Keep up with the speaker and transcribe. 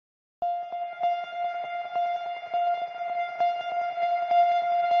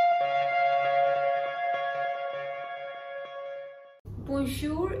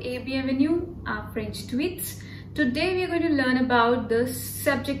bonjour et bienvenue à French Tweets. Today we are going to learn about the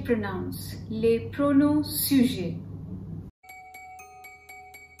subject pronouns, les pronoms sujets.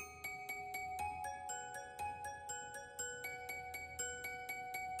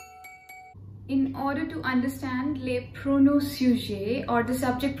 In order to understand les pronoms sujets or the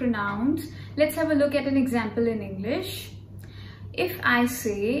subject pronouns, let's have a look at an example in English. If I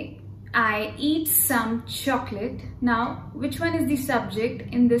say, I eat some chocolate. Now, which one is the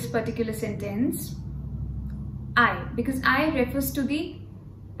subject in this particular sentence? I, because I refers to the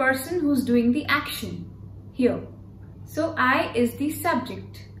person who's doing the action here. So, I is the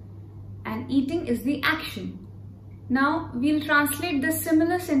subject and eating is the action. Now, we'll translate the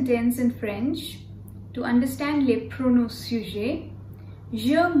similar sentence in French to understand les pronoms sujets.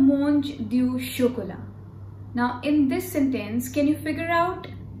 Je mange du chocolat. Now, in this sentence, can you figure out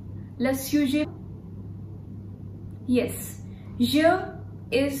le sujet? Yes, je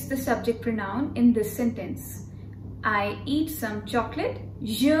is the subject pronoun in this sentence. I eat some chocolate.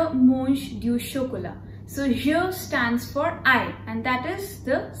 Je mange du chocolat. So, je stands for I, and that is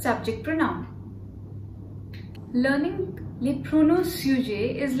the subject pronoun. Learning les pronoms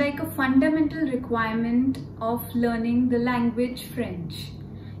sujets is like a fundamental requirement of learning the language French.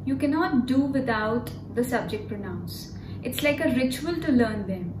 You cannot do without the subject pronouns. It's like a ritual to learn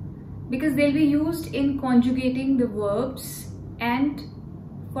them, because they'll be used in conjugating the verbs and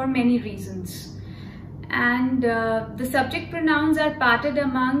for many reasons. And the subject pronouns are parted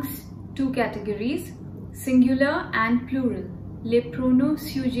amongst two categories, singular and plural. Les pronoms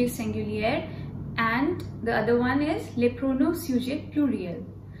sujets singuliers and the other one is les pronoms sujets pluriel.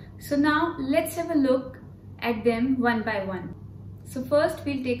 So now let's have a look at them one by one. So first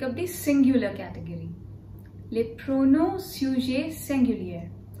we'll take up the singular category. Les pronoms sujets singuliers.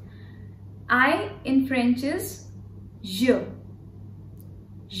 I in French is je.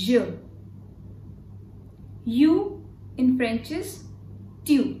 Je. You in French is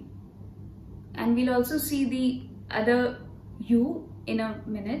tu. And we'll also see the other you in a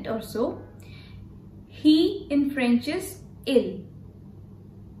minute or so. He in French is elle.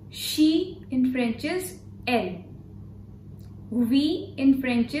 She in French is elle. We in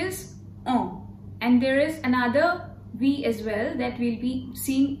French is on. And there is another we as well that we'll be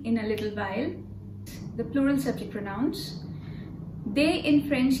seeing in a little while. The plural subject pronouns. They in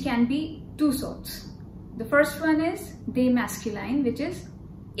French can be two sorts. The first one is they masculine, which is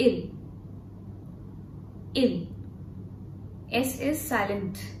il. Il. S is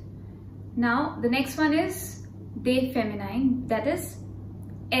silent. Now the next one is they feminine, that is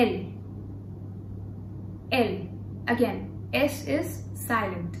elle. Elle. Again, S is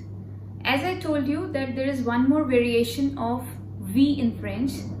silent. As I told you that there is one more variation of we in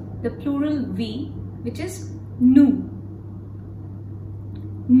French, the plural we, which is nous.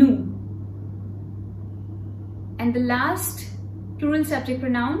 Nous. And the last plural subject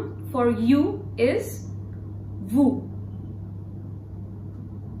pronoun for you is vous.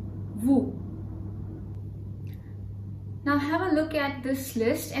 Vous. Now have a look at this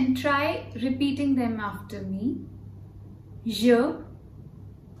list and try repeating them after me. Je,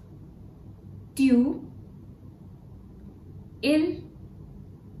 tu, il,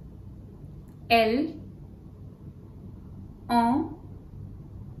 elle, on,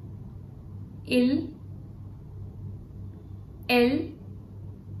 il, elles,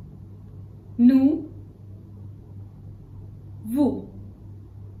 nous, vous.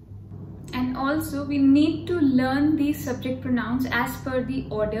 And also we need to learn these subject pronouns as per the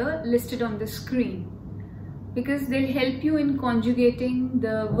order listed on the screen, because they'll help you in conjugating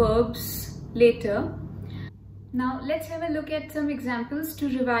the verbs later. Now let's have a look at some examples to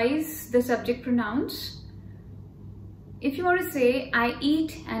revise the subject pronouns. If you want to say I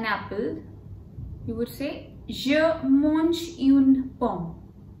eat an apple, you would say je mange une pomme.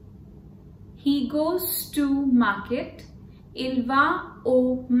 He goes to market. Il va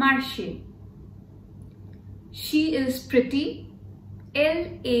au marché. She is pretty.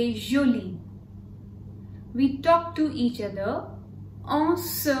 Elle est jolie. We talk to each other. On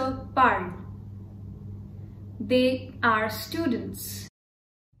se parle. They are students.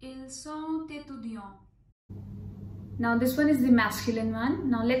 Ils sont étudiants. Now this one is the masculine one.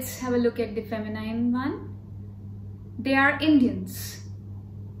 Now let's have a look at the feminine one. They are Indians.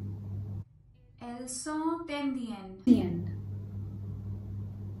 Elles sont indiennes.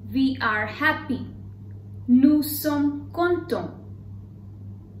 We are happy. Nous sommes contents.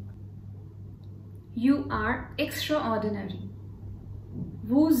 You are extraordinary.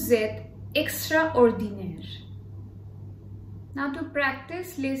 Vous êtes extraordinaire. Now to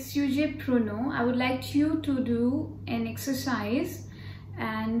practice les sujets pronoms, I would like you to do an exercise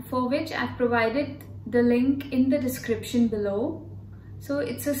and for which I've provided the link in the description below. So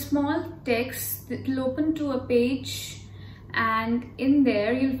it's a small text that will open to a page, and in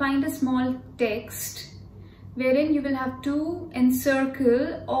there you'll find a small text wherein you will have to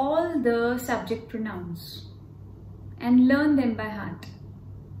encircle all the subject pronouns and learn them by heart.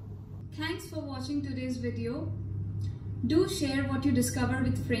 Thanks for watching today's video. Do share what you discover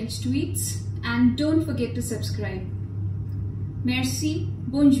with French tweets and don't forget to subscribe. Merci,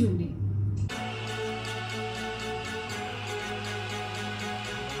 bonne journée.